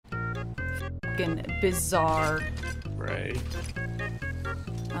fucking bizarre. Right.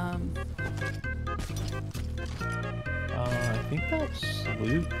 I think that's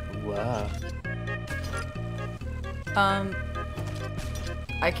loot left.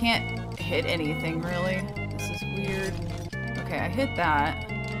 I can't hit anything really. This is weird. Okay, I hit that.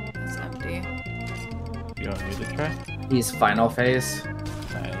 It's empty. You want me to try? He's final phase.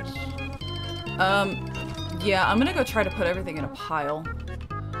 Nice. Yeah, I'm gonna go try to put everything in a pile.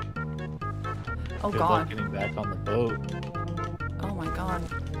 Oh Good god. luck getting back on the boat. Oh my god.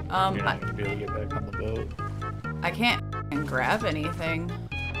 You're not gonna be able to get back on the boat. I can't grab anything.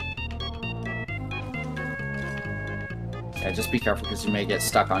 Yeah, just be careful because you may get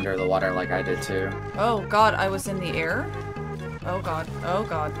stuck under the water like I did too. Oh god, I was in the air? Oh god, oh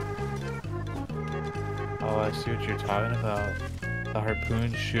god. Oh, I see what you're talking about. The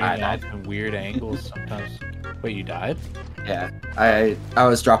harpoon shooting at some weird angles sometimes. Wait, you died? Yeah, I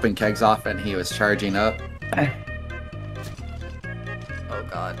was dropping kegs off and he was charging up. Oh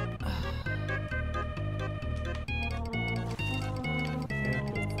god.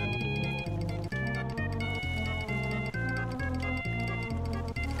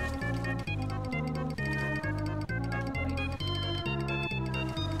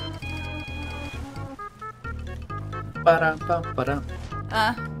 Ba-dum-bum-ba-dum.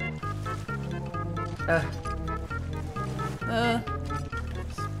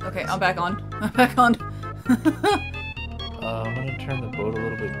 Okay, I'm back on. I'm back on. I'm gonna turn the boat a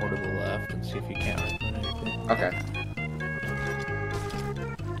little bit more to the left and see if you can't harpoon anything. Okay.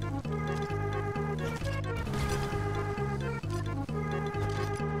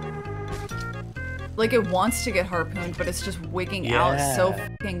 Like, it wants to get harpooned, but it's just wigging out so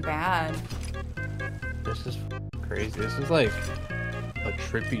fucking bad. This is crazy. This is like a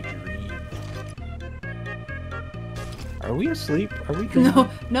trippy dream. Are we asleep? Are we dreaming?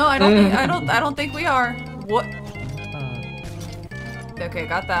 No, I don't think we are. What? Okay,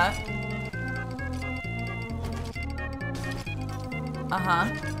 got that.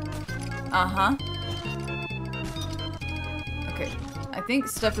 Okay, I think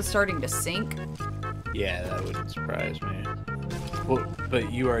stuff is starting to sink. Yeah, that wouldn't surprise me. Well,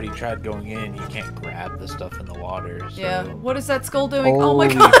 but you already tried going in. You can't grab the stuff in the water. So. Yeah. What is that skull doing? Oh my Holy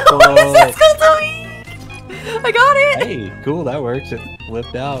god! What is that skull doing? I got it. Hey, cool. That works. It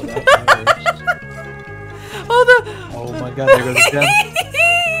flipped out. That works. Oh my god! There goes the gem.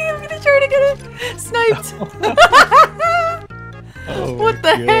 I'm gonna try to get it sniped. Oh what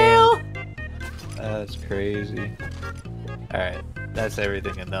the hell? That's crazy. All right. That's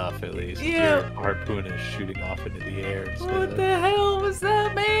everything enough, at least. Yeah. Your harpoon is shooting off into the air. What the hell was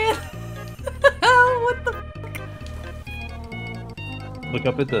that, man? What the Look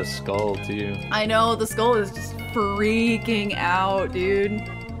up at the skull, too. I know, the skull is just freaking out, dude.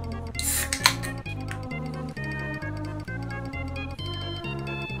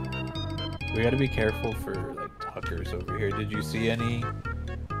 We gotta be careful for, like, tuckers over here. Did you see any?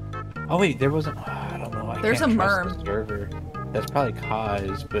 Oh, wait, there wasn't. I don't know. There's can't a trust merm. the server. That's probably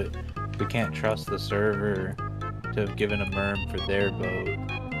Kai's, but we can't trust the server to have given a merm for their boat.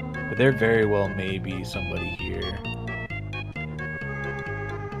 But there very well may be somebody here.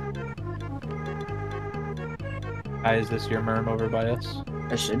 Kai, is this your merm over by us?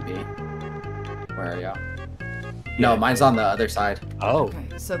 It should be. Where are y'all? No, mine's on the other side. Oh.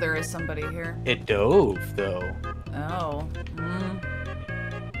 Okay, so there is somebody here. It dove, though. Oh.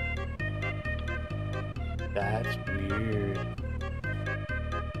 That's weird.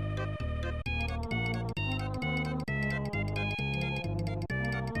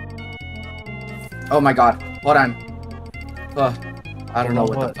 Oh my god. Hold on. I don't know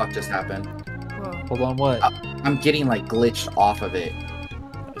what what? the fuck just happened. Whoa. Hold on, what? I'm getting like glitched off of it.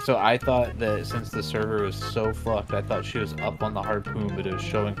 So I thought that since the server was so fucked, I thought she was up on the harpoon, but it was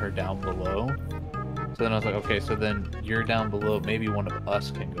showing her down below. So then I was like, okay, so then you're down below. Maybe one of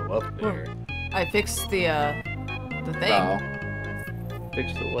us can go up there. I fixed the thing. Oh.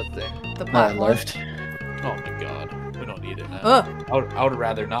 Fix the what thing? The No, platform. lift. Oh my god, we don't need it now. I would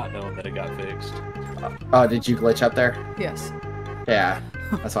rather not known that it got fixed. Oh, did you glitch up there? Yes. Yeah,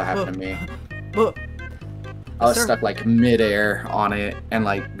 that's what happened to me. Ugh. I was stuck like mid-air on it and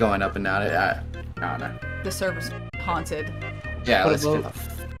like going up and down it. I don't know. The server's haunted. Yeah, Put a let's boat- get the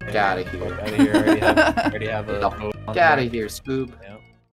fuck out of here. Out of here. I already have a Get the boat on fuck out there. of here, Scoob. Yep.